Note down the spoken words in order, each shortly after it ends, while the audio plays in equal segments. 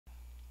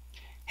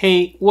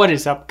Hey, what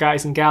is up,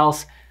 guys and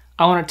gals?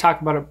 I want to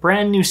talk about a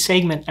brand new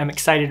segment I'm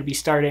excited to be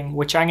starting,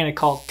 which I'm going to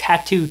call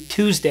Tattoo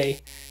Tuesday.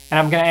 And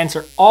I'm going to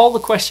answer all the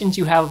questions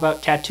you have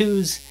about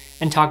tattoos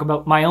and talk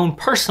about my own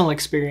personal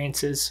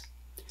experiences.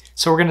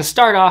 So we're going to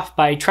start off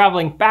by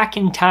traveling back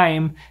in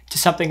time to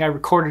something I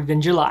recorded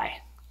in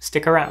July.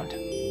 Stick around.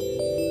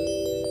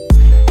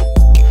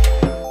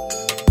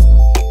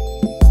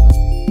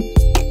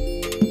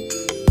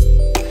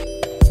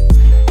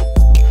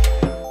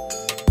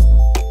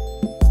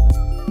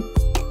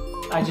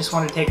 I just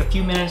want to take a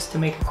few minutes to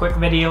make a quick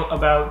video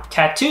about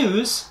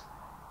tattoos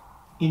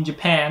in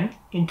Japan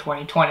in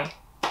 2020.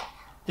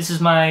 This is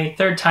my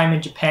third time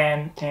in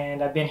Japan,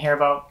 and I've been here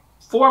about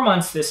 4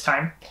 months this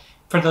time.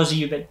 For those of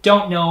you that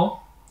don't know,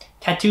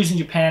 tattoos in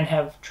Japan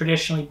have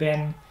traditionally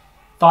been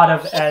thought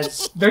of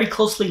as very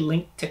closely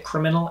linked to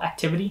criminal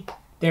activity.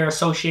 They're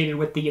associated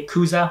with the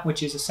Yakuza,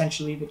 which is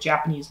essentially the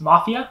Japanese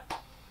mafia.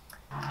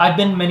 I've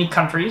been to many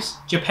countries.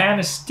 Japan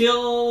is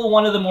still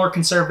one of the more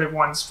conservative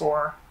ones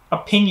for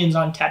opinions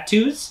on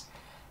tattoos.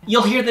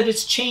 You'll hear that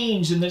it's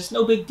changed and there's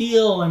no big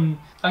deal, and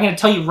I'm going to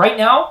tell you right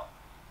now,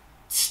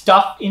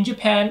 stuff in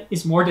Japan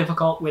is more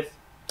difficult with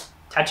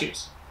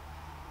tattoos.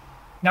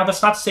 Now,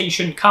 that's not to say you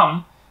shouldn't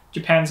come.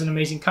 Japan's an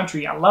amazing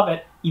country. I love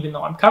it, even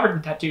though I'm covered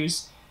in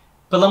tattoos.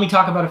 But let me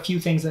talk about a few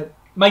things that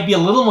might be a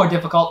little more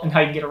difficult and how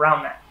you can get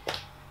around that.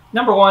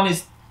 Number one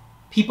is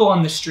people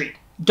on the street.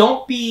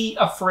 Don't be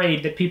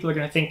afraid that people are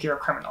going to think you're a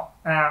criminal.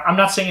 I'm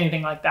not saying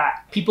anything like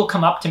that. People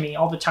come up to me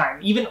all the time.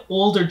 Even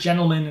older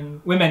gentlemen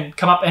and women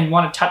come up and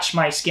want to touch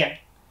my skin.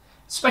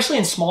 Especially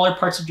in smaller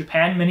parts of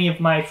Japan, many of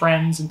my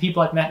friends and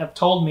people I've met have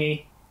told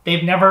me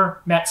they've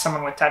never met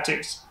someone with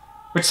tattoos.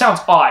 Which sounds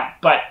odd,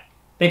 but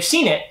they've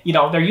seen it. You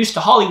know, they're used to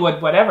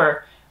Hollywood,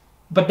 whatever,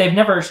 but they've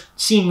never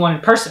seen one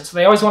in person. So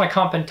they always want to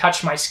come up and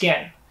touch my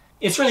skin.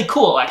 It's really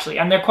cool, actually,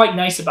 and they're quite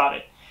nice about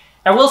it.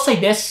 I will say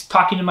this,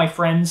 talking to my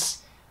friends,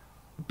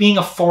 being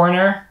a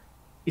foreigner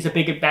is a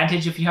big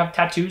advantage if you have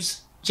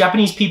tattoos.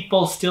 Japanese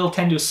people still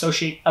tend to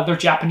associate other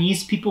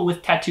Japanese people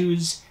with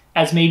tattoos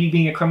as maybe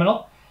being a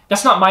criminal.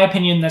 That's not my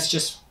opinion, that's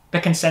just the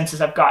consensus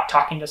I've got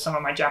talking to some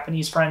of my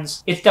Japanese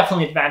friends. It's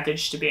definitely an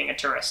advantage to being a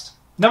tourist.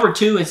 Number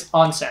two is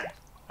onsen.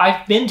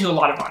 I've been to a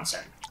lot of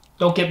onsen,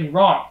 don't get me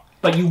wrong,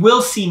 but you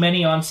will see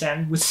many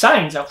onsen with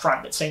signs out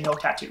front that say no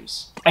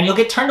tattoos. And you'll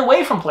get turned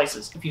away from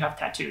places if you have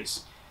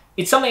tattoos.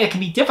 It's something that can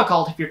be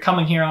difficult if you're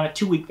coming here on a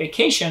 2-week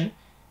vacation.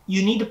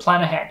 You need to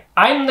plan ahead.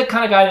 I'm the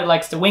kind of guy that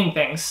likes to wing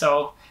things,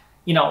 so,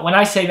 you know, when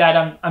I say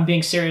that, I'm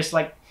being serious.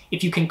 Like,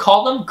 if you can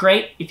call them,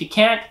 great. If you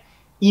can't,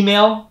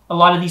 email. A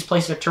lot of these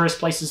places are tourist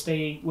places.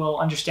 They will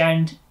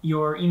understand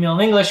your email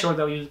in English, or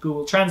they'll use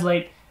Google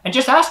Translate, and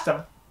just ask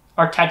them,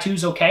 are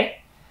tattoos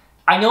okay?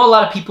 I know a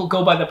lot of people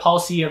go by the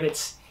policy of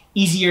it's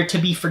easier to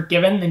be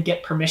forgiven than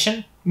get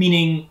permission,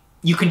 meaning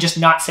you can just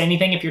not say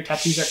anything if your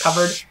tattoos are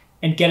covered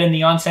and get in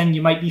the onsen,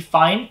 you might be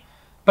fine.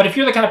 But if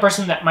you're the kind of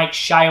person that might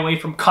shy away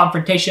from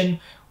confrontation,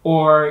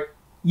 or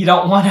you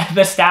don't want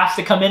the staff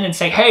to come in and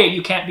say, hey,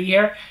 you can't be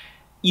here,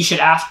 you should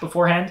ask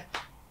beforehand.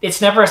 It's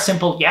never a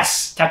simple,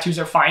 yes, tattoos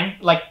are fine.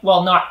 Like,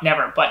 well, not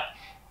never, but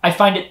I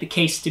find it the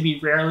case to be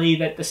rarely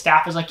that the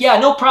staff is like, yeah,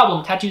 no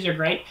problem, tattoos are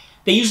great.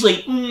 They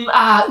usually,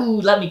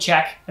 let me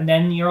check, and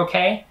then you're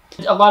okay.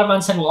 A lot of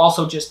onsen will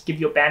also just give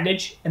you a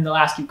bandage and they'll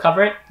ask you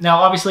cover it. Now,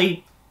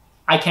 obviously,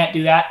 I can't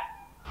do that.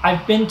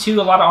 I've been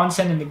to a lot of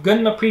onsen in the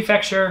Gunma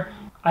prefecture.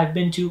 I've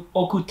been to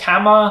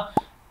Okutama,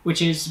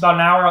 which is about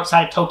an hour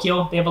outside of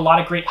Tokyo. They have a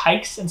lot of great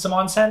hikes and some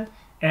onsen.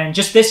 And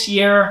just this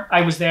year,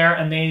 I was there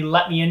and they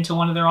let me into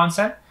one of their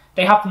onsen.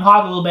 They huffed and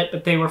hawed a little bit,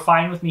 but they were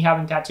fine with me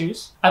having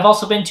tattoos. I've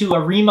also been to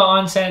Arima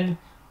Onsen,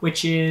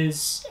 which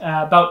is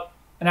about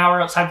an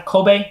hour outside of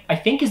Kobe. I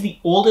think is the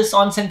oldest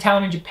onsen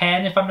town in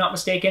Japan, if I'm not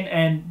mistaken,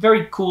 and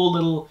very cool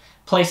little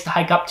place to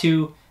hike up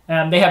to.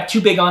 They have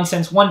 2 big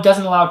onsens. One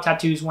doesn't allow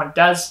tattoos, one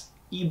does,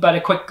 but a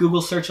quick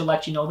Google search will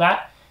let you know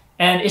that.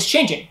 And it's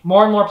changing.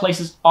 More and more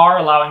places are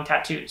allowing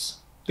tattoos.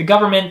 The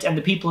government and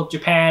the people of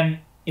Japan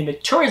in the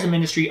tourism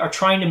industry are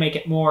trying to make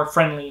it more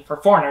friendly for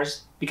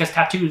foreigners because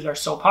tattoos are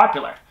so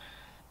popular.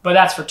 But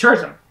that's for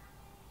tourism.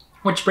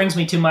 Which brings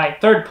me to my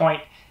third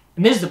point,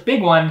 and this is the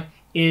big one,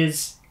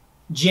 is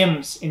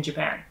gyms in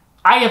Japan.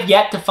 I have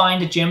yet to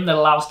find a gym that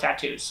allows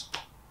tattoos.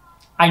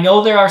 I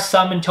know there are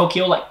some in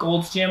Tokyo, like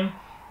Gold's Gym,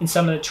 in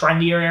some of the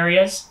trendier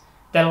areas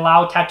that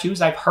allow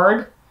tattoos, I've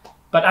heard.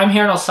 But I'm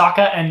here in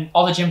Osaka, and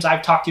all the gyms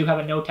I've talked to have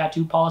a no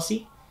tattoo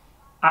policy.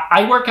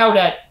 I work out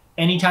at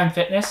Anytime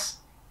Fitness.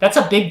 That's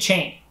a big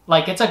chain.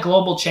 Like, it's a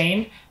global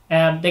chain,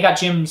 and they got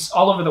gyms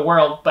all over the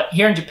world. But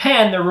here in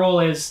Japan, the rule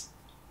is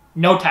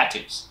no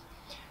tattoos.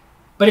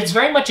 But it's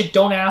very much a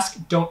don't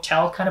ask, don't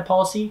tell kind of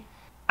policy.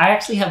 I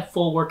actually have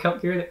full workout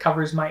gear that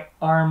covers my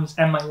arms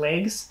and my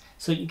legs,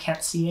 so you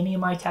can't see any of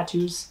my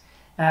tattoos.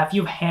 If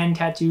you have hand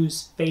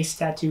tattoos, face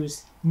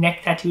tattoos,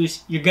 neck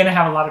tattoos, you're going to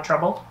have a lot of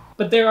trouble.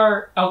 But there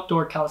are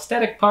outdoor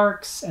calisthenic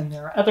parks, and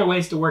there are other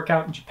ways to work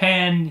out in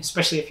Japan,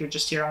 especially if you're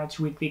just here on a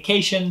 2-week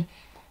vacation.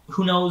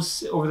 Who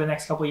knows over the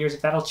next couple of years if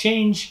that'll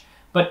change,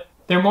 but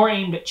they're more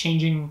aimed at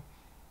changing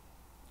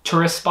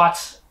tourist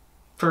spots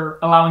for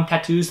allowing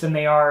tattoos than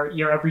they are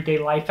your everyday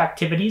life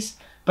activities,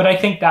 but I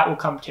think that will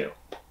come too.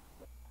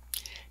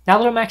 Now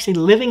that I'm actually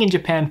living in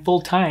Japan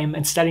full-time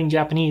and studying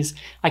Japanese,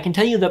 I can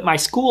tell you that my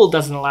school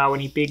doesn't allow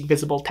any big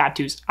visible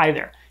tattoos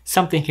either.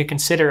 Something to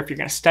consider if you're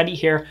going to study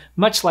here,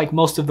 much like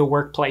most of the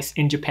workplace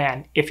in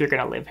Japan if you're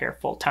going to live here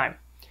full-time.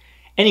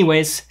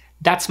 Anyways,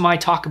 that's my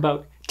talk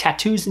about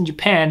tattoos in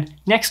Japan.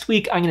 Next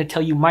week, I'm going to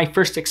tell you my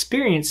first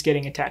experience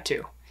getting a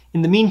tattoo.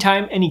 In the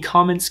meantime, any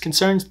comments,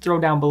 concerns, throw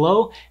down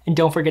below, and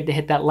don't forget to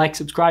hit that like,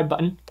 subscribe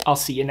button. I'll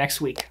see you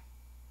next week.